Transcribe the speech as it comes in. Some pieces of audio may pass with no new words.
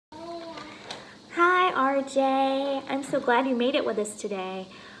Hi, RJ. I'm so glad you made it with us today.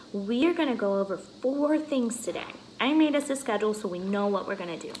 We are going to go over 4 things today. I made us a schedule so we know what we're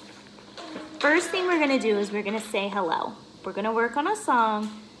going to do. The first thing we're going to do is we're going to say hello. We're going to work on a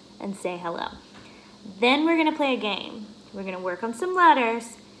song and say hello. Then we're going to play a game. We're going to work on some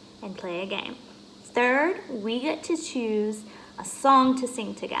letters and play a game. Third, we get to choose a song to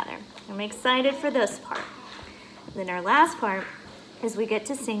sing together. I'm excited for this part. Then our last part is we get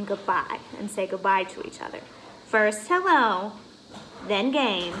to sing goodbye and say goodbye to each other. First, hello, then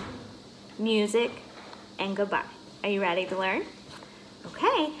game, music, and goodbye. Are you ready to learn?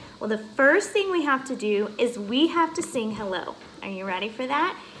 Okay, well the first thing we have to do is we have to sing hello. Are you ready for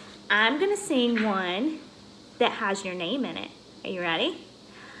that? I'm gonna sing one that has your name in it. Are you ready?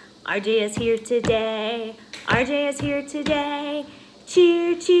 RJ is here today, RJ is here today.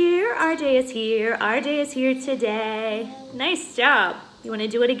 Cheer, cheer, RJ is here today. Nice job. You wanna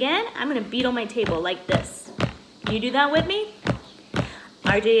do it again? I'm gonna beat on my table like this. Can you do that with me?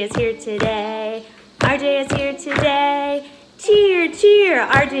 RJ is here today, RJ is here today. Cheer, cheer,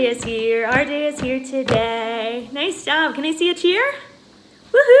 RJ is here today. Nice job, can I see a cheer?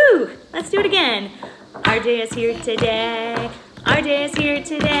 Woohoo, let's do it again. RJ is here today, RJ is here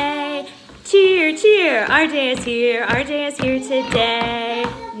today. Cheer, cheer, RJ is here today.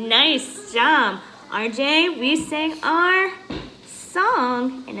 Nice job. RJ, we sang our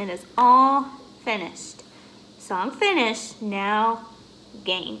song and it is all finished. Song finished, now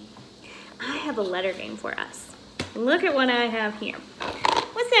game. I have a letter game for us. Look at what I have here.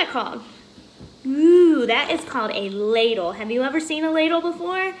 What's that called? Ooh, that is called a ladle. Have you ever seen a ladle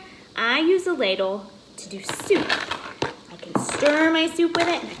before? I use a ladle to do soup. I can stir my soup with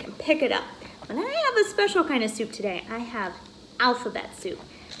it and I can pick it up. But I have a special kind of soup today. I have alphabet soup.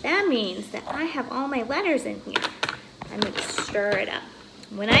 That means that I have all my letters in here. I'm going to stir it up.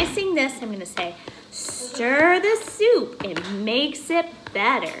 When I sing this, I'm going to say, stir the soup. It makes it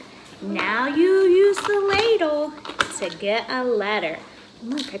better. Now you use the ladle to get a letter.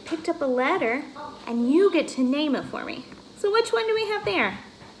 Look, I picked up a letter, and you get to name it for me. So which one do we have there?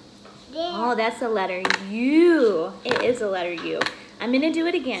 Oh, that's the letter U. It is a letter U. I'm going to do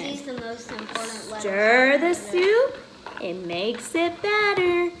it again. She's the most important letter. Stir the soup. It makes it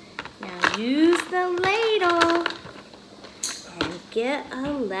better. Now use the ladle and get a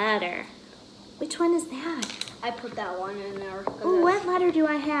letter. Which one is that? I put that one in there. Oh, what letter do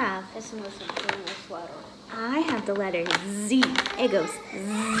I have? It's the most important letter. I have the letter Z. It goes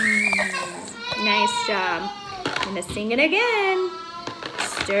Z. Nice job. I'm going to sing it again.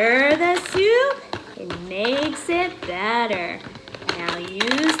 Stir the soup. It makes it better. Now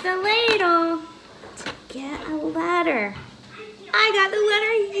use the ladle to get a letter. I got the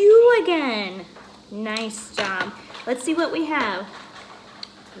letter U again. Nice job. Let's see what we have.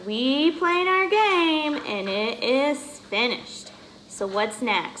 We played our game and it is finished. So what's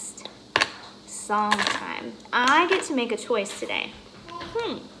next? Song time. I get to make a choice today.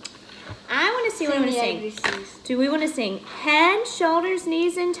 I want to see what I want to sing. ABCs. Do we want to sing head, shoulders,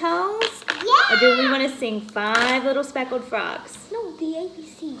 knees, and toes? Yeah. Or do we want to sing 5 little speckled frogs? No, the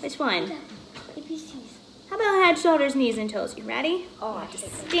ABCs. Which one? ABCs. How about head, shoulders, knees, and toes? You ready? Oh, I have to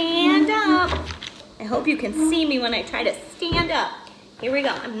stand up. I hope you can see me when I try to stand up. Here we go.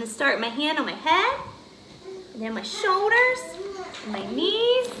 I'm going to start my hand on my head, and then my shoulders, and my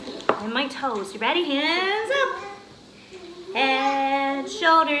knees, and my toes. You ready? Hands up. Head,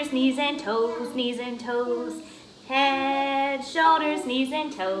 shoulders, knees, and toes, knees, and toes. Head, shoulders, knees,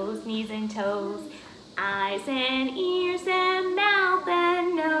 and toes, knees, and toes. Eyes and ears and mouth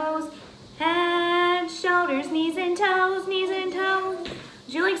and nose. Head, shoulders, knees, and toes, knees, and toes.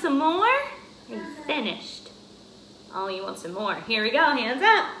 Would you like some more? Are you finished? Oh, you want some more. Here we go, hands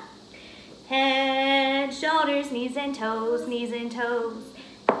up. Head, shoulders, knees, and toes, knees, and toes.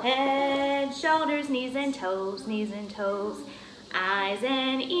 Head, shoulders, knees, and toes, knees, and toes. Eyes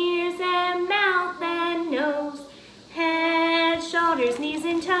and ears and mouth and nose. Head, shoulders, knees,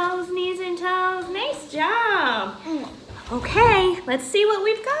 and toes, knees, and toes. Nice job. Okay, let's see what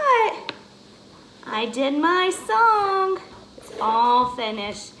we've got. I did my song. It's all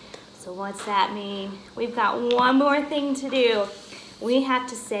finished. So what's that mean? We've got one more thing to do. We have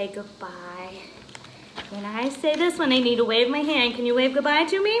to say goodbye. When I say this one, I need to wave my hand. Can you wave goodbye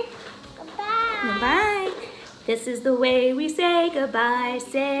to me? Goodbye. Goodbye. This is the way we say goodbye,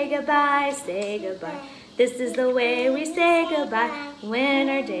 say goodbye, say goodbye. This is the way we say goodbye when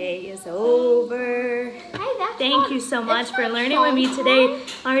our day is over. Thank you so much for learning with me today,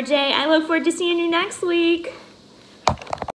 RJ. I look forward to seeing you next week.